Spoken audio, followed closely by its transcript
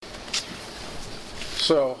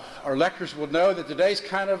So our lectors will know that today's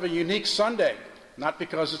kind of a unique Sunday, not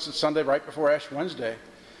because it's a Sunday right before Ash Wednesday,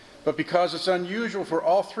 but because it's unusual for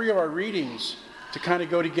all three of our readings to kind of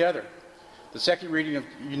go together. The second reading,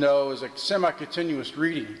 is a semi-continuous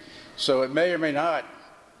reading, so it may or may not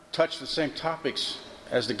touch the same topics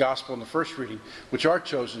as the gospel in the first reading, which are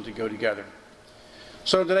chosen to go together.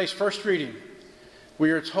 So in today's first reading, we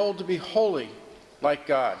are told to be holy like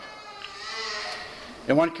God.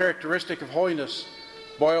 And one characteristic of holiness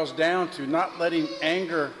boils down to not letting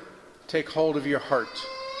anger take hold of your heart.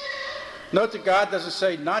 Note that God doesn't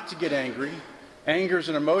say not to get angry. Anger is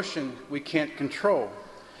an emotion we can't control.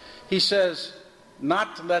 He says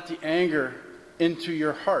not to let the anger into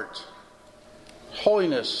your heart.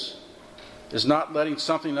 Holiness is not letting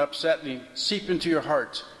something upsetting seep into your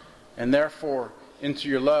heart and therefore into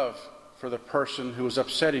your love for the person who is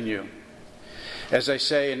upsetting you. As they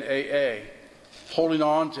say in AA, holding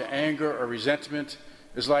on to anger or resentment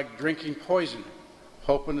is like drinking poison,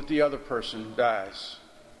 hoping that the other person dies.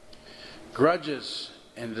 Grudges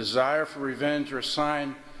and desire for revenge are a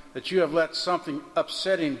sign that you have let something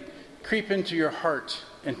upsetting creep into your heart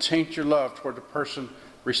and taint your love toward the person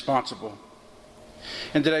responsible.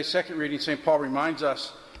 In today's second reading, St. Paul reminds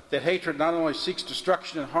us that hatred not only seeks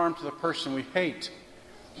destruction and harm to the person we hate,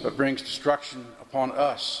 but brings destruction upon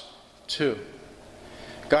us too.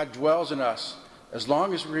 God dwells in us as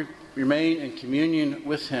long as we remain in communion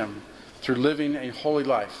with Him through living a holy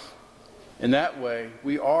life. In that way,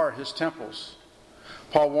 we are His temples.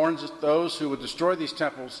 Paul warns those who would destroy these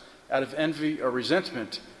temples out of envy or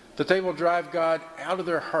resentment that they will drive God out of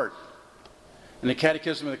their heart. And the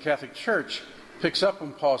Catechism of the Catholic Church picks up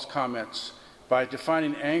on Paul's comments by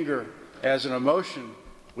defining anger as an emotion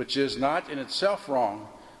which is not in itself wrong,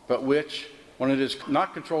 but which, when it is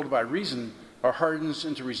not controlled by reason or hardens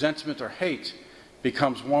into resentment or hate,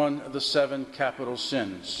 becomes one of the 7 capital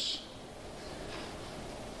sins.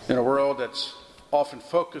 In a world that's often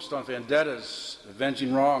focused on vendettas,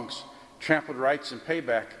 avenging wrongs, trampled rights, and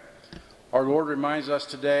payback, our Lord reminds us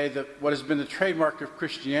today that what has been the trademark of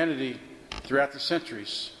Christianity throughout the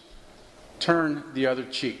centuries: turn the other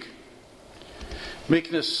cheek.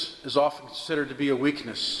 Meekness is often considered to be a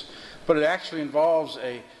weakness, but it actually involves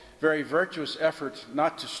a very virtuous effort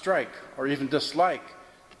not to strike or even dislike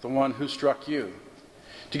the one who struck you.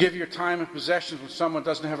 To give your time and possessions when someone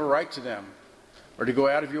doesn't have a right to them, or to go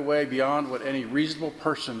out of your way beyond what any reasonable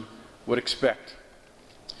person would expect.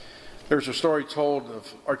 There's a story told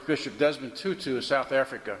of Archbishop Desmond Tutu of South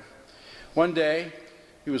Africa. One day,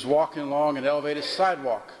 he was walking along an elevated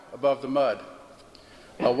sidewalk above the mud.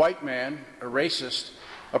 A white man, a racist,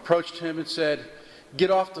 approached him and said, "Get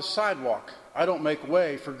off the sidewalk. I don't make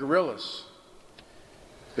way for gorillas."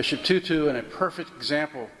 Bishop Tutu, in a perfect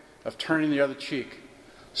example of turning the other cheek,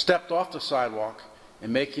 stepped off the sidewalk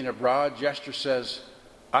and, making a broad gesture, says,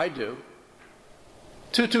 "I do."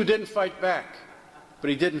 Tutu didn't fight back, but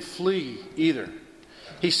he didn't flee either.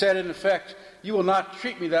 He said, in effect, "You will not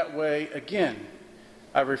treat me that way again.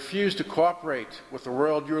 I refuse to cooperate with the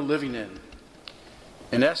world you're living in."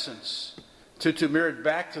 In essence, Tutu mirrored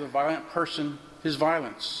back to the violent person his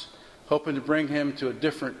violence, hoping to bring him to a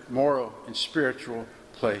different moral and spiritual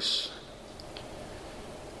place.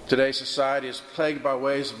 Today's society is plagued by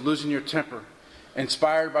ways of losing your temper,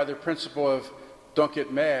 inspired by the principle of don't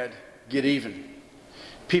get mad, get even.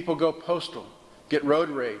 People go postal, get road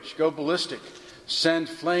rage, go ballistic, send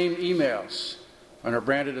flame emails, and are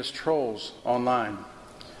branded as trolls online.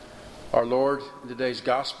 Our Lord, in today's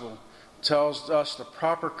gospel, tells us the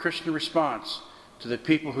proper Christian response to the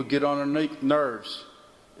people who get on our nerves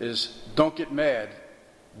is don't get mad,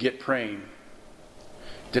 get praying.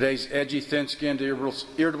 Today's edgy, thin-skinned,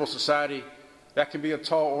 irritable society, that can be a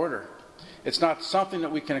tall order. It's not something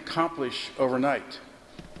that we can accomplish overnight.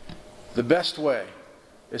 The best way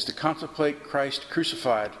is to contemplate Christ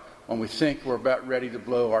crucified when we think we're about ready to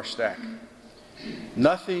blow our stack.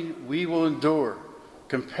 Nothing we will endure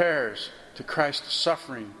compares to Christ's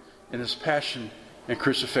suffering in His passion and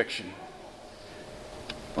crucifixion.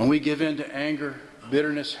 When we give in to anger,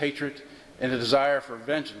 bitterness, hatred, and a desire for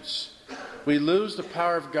vengeance, we lose the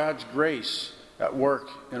power of God's grace at work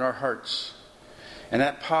in our hearts. And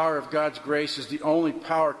that power of God's grace is the only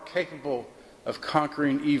power capable of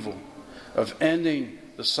conquering evil, of ending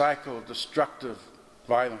the cycle of destructive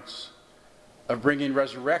violence, of bringing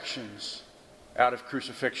resurrections out of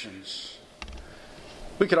crucifixions.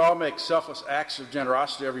 We could all make selfless acts of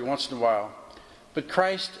generosity every once in a while, but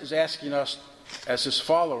Christ is asking us as His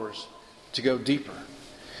followers to go deeper.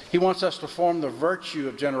 He wants us to form the virtue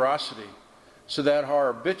of generosity so that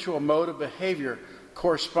our habitual mode of behavior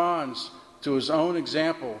corresponds to His own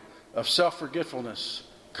example of self-forgetfulness,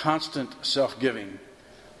 constant self-giving,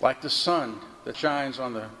 like the sun that shines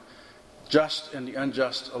on the just and the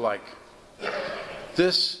unjust alike.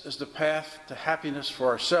 This is the path to happiness for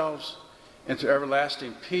ourselves and to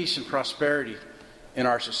everlasting peace and prosperity in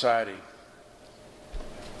our society.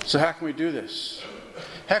 So how can we do this?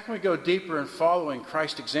 How can we go deeper in following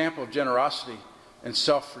Christ's example of generosity and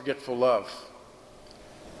self-forgetful love?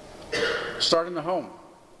 Start in the home.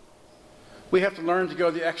 We have to learn to go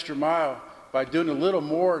the extra mile by doing a little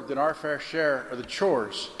more than our fair share of the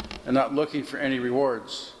chores and not looking for any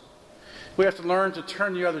rewards. We have to learn to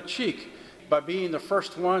turn the other cheek by being the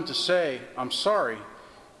first one to say, "I'm sorry,"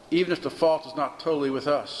 even if the fault is not totally with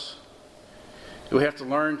us. We have to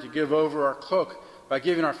learn to give over our cloak by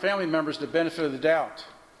giving our family members the benefit of the doubt,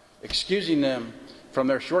 excusing them from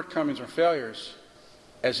their shortcomings or failures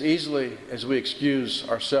as easily as we excuse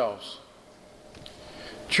ourselves.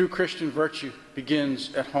 True Christian virtue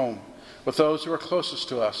begins at home, with those who are closest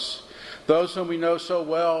to us, those whom we know so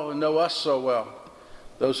well and know us so well,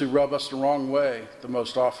 those who rub us the wrong way the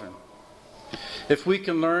most often. If we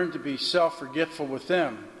can learn to be self-forgetful with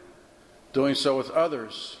them, doing so with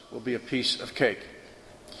others will be a piece of cake.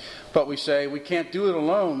 But we say, we can't do it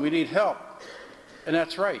alone, we need help. And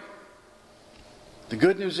that's right. The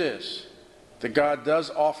good news is that God does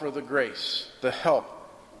offer the grace, the help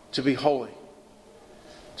to be holy,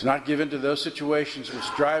 to not give in to those situations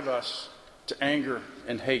which drive us to anger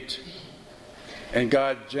and hate. And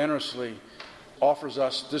God generously offers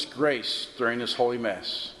us this grace during this holy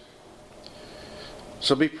Mass.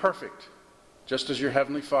 So be perfect, just as your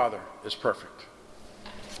Heavenly Father is perfect.